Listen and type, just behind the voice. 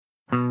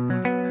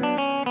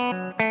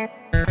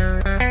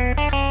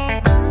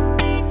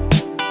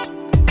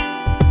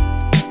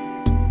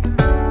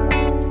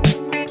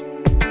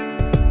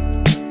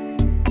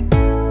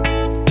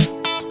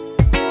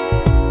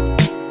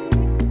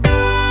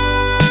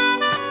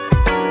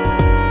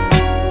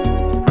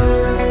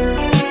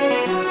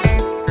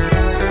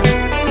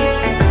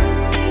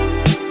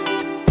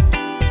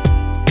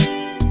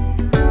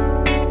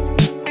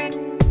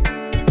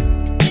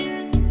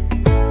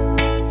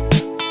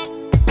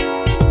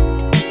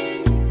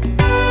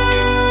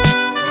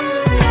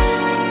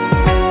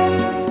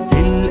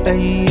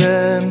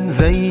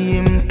زي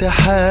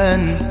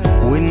امتحان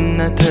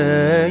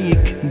والنتايج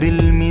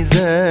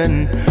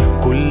بالميزان،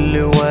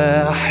 كل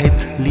واحد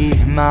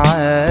ليه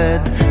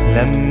معاد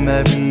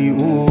لما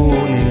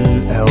بيقول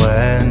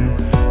الأوان.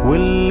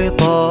 واللي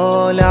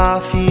طالع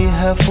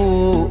فيها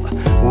فوق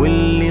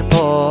واللي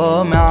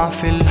طامع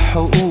في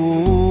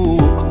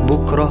الحقوق،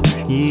 بكرة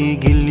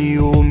يجي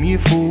اليوم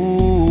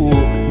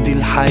يفوق، دي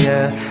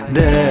الحياة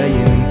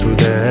داين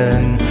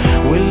تدان.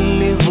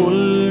 واللي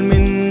ظلم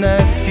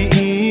الناس في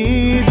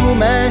ايده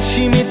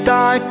ماشي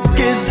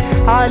متعكز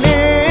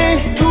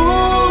عليه،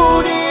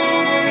 دوري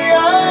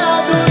يا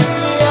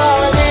دوري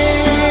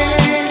عليه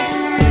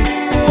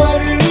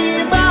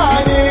وري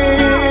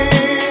بعدين،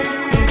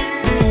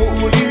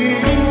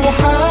 وقوليله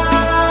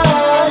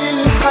حال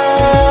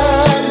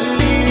الحال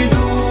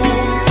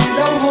يدوم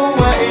لو هو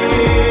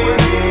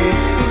ايه.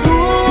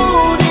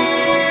 دوري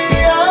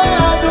يا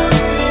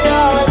دوري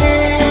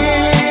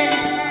عليه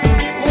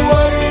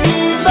وري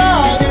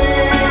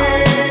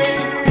بعدين،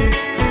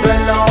 ده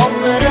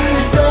العمر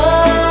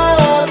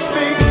حساب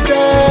في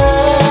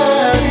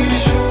كتاب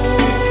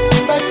يشوف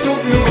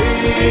مكتوب له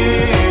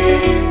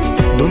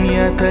ايه.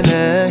 دنيا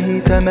تلاهي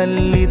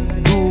تملي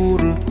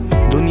الدور،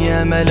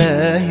 دنيا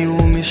ملاهي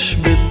ومش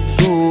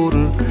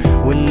بتدور،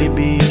 واللي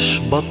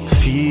بيشبط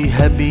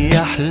فيها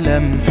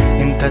بيحلم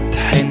امتى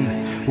تحن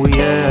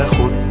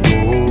وياخد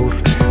دور.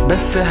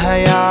 بس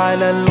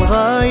هيعلى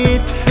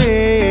لغاية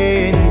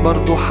فين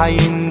برضو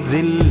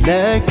حينزل،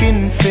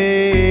 لكن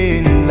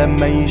فين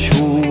لما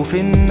يشوف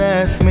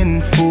الناس من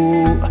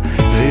فوق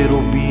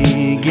غيره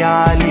بيجي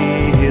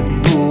عليه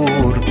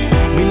الدور.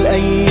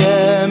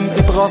 بالايام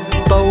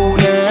اتغطى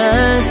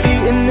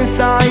وناسي ان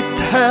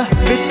ساعتها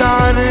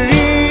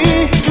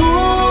بتعريه،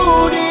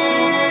 دوري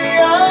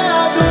يا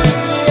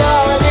دوري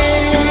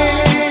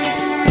عليه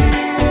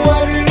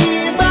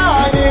وري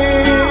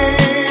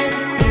بعدين،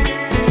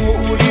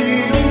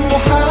 وقوليله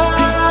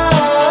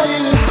حال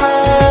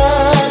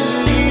الحال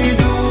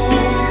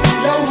يدوم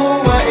لو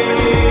هو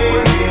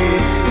ايه.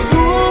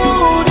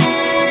 دوري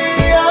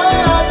يا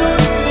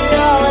دوري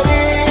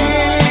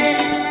عليه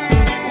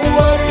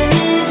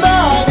وري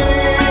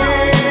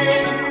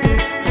بعدين،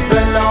 ده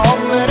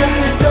العمر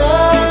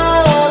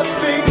حساب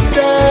في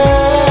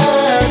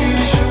كتاب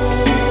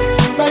يشوف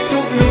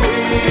مكتوب له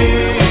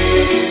ايه.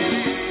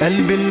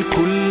 قلب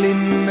لكل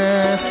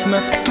الناس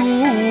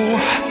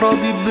مفتوح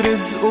راضي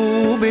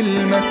برزقه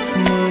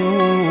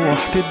بالمسموح،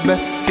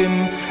 تتبسم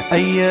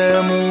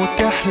ايامه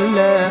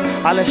تحلى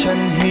علشان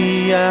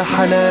هي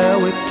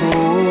حلاوة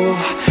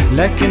روح.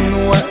 لكن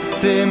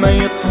وقت ما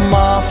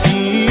يطمع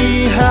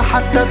فيها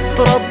حتى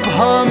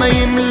ترابها ما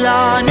يملى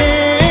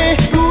عينيه،